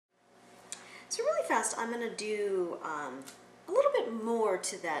So really fast, I'm going to do a little bit more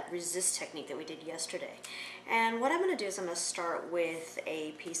to that resist technique that we did yesterday. And what I'm going to do is I'm going to start with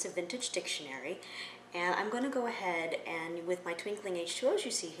a piece of vintage dictionary, and I'm going to go ahead and with my Twinkling H20's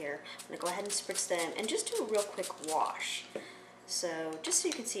you see here, I'm going to go ahead and spritz them and just do a real quick wash. So just so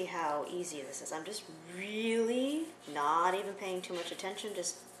you can see how easy this is, I'm just really not even paying too much attention,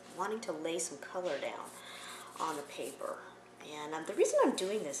 just wanting to lay some color down on the paper. And the reason I'm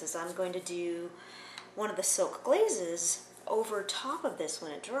doing this is I'm going to do one of the silk glazes over top of this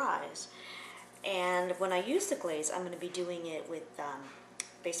when it dries. And when I use the glaze, I'm going to be doing it with,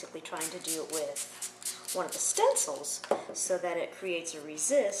 basically trying to do it with one of the stencils so that it creates a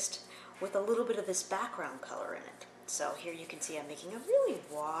resist with a little bit of this background color in it. So here you can see I'm making a really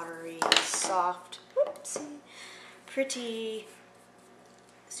watery, soft, whoopsie, pretty,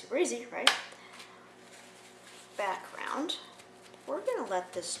 super easy, right? Background. We're going to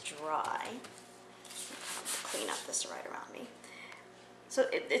let this dry. Clean up this right around me. So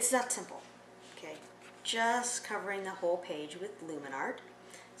it's that simple, okay? Just covering the whole page with LuminArte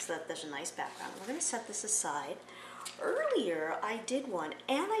so that there's a nice background. We're going to set this aside. Earlier I did one,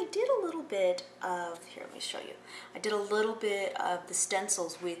 and I did a little bit of, here let me show you, I did a little bit of the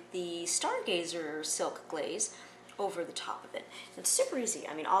stencils with the Stargazer silk glaze over the top of it. It's super easy.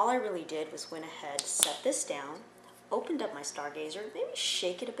 I mean, all I really did was went ahead, set this down, opened up my Stargazer, maybe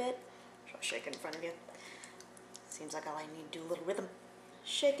shake it a bit. I'll shake it in front of you. Seems like I need to do a little rhythm.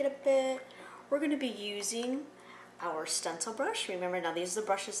 Shake it a bit. We're going to be using our stencil brush. Remember, now these are the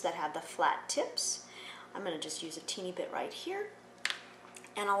brushes that have the flat tips. I'm going to just use a teeny bit right here,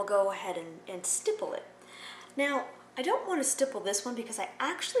 and I'll go ahead and stipple it. Now, I don't want to stipple this one because I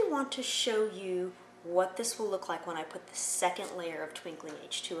actually want to show you what this will look like when I put the second layer of Twinkling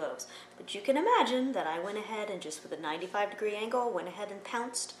H20's. But you can imagine that I went ahead and just with a 95-degree angle, went ahead and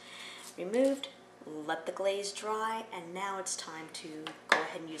pounced, removed, let the glaze dry, and now it's time to go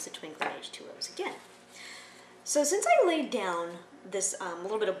ahead and use the Twinkling H20's again. So since I laid down this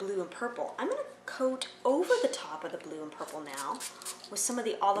little bit of blue and purple, I'm going to coat over the top of the blue and purple now with some of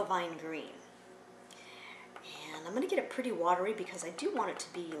the olivine green. And I'm going to get it pretty watery because I do want it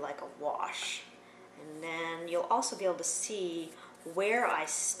to be like a wash. And then you'll also be able to see where I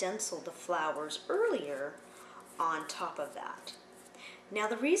stenciled the flowers earlier on top of that. Now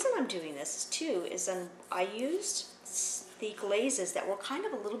the reason I'm doing this too is I used the glazes that were kind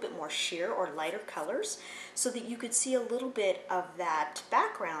of a little bit more sheer or lighter colors so that you could see a little bit of that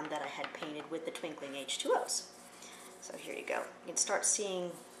background that I had painted with the Twinkling H20's. So here you go. You can start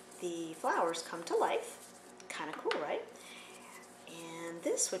seeing the flowers come to life. Kind of cool, right? And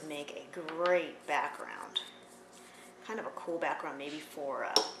this would make a great background. Kind of a cool background maybe for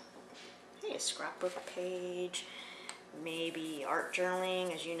a scrapbook page, maybe art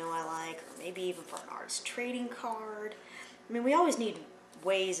journaling, as you know I like, or maybe even for an artist trading card. I mean, we always need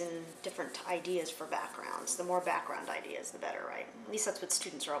ways and different ideas for backgrounds. The more background ideas, the better, right? At least that's what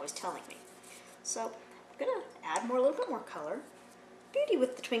students are always telling me. So I'm going to add a little bit more color. Beauty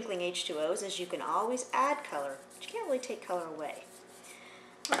with the Twinkling H20's is you can always add color, but you can't really take color away.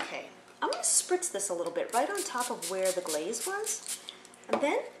 Okay, I'm going to spritz this a little bit right on top of where the glaze was, and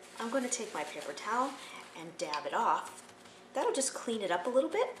then I'm going to take my paper towel and dab it off. That'll just clean it up a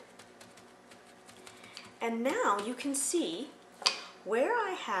little bit. And now you can see where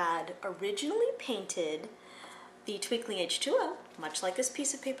I had originally painted the Twinkling H20, much like this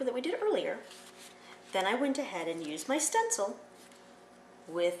piece of paper that we did earlier. Then I went ahead and used my stencil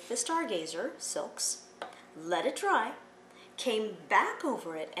with the Stargazer silks, let it dry, came back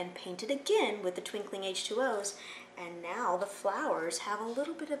over it and painted again with the Twinkling H20's, and now the flowers have a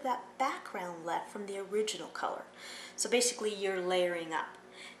little bit of that background left from the original color. So basically you're layering up.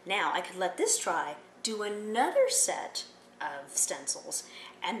 Now I could let this dry, do another set of stencils,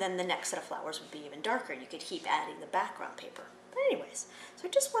 and then the next set of flowers would be even darker. You could keep adding the background paper. But anyways, so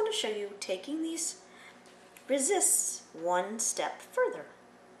I just want to show you taking these resists one step further.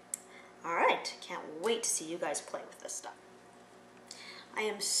 Alright, can't wait to see you guys play with this stuff. I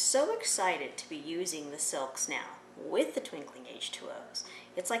am so excited to be using the silks now with the Twinkling H20's.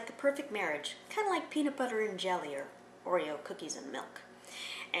 It's like the perfect marriage, kind of like peanut butter and jelly or Oreo cookies and milk.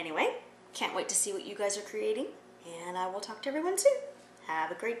 Anyway, can't wait to see what you guys are creating, and I will talk to everyone soon.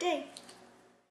 Have a great day.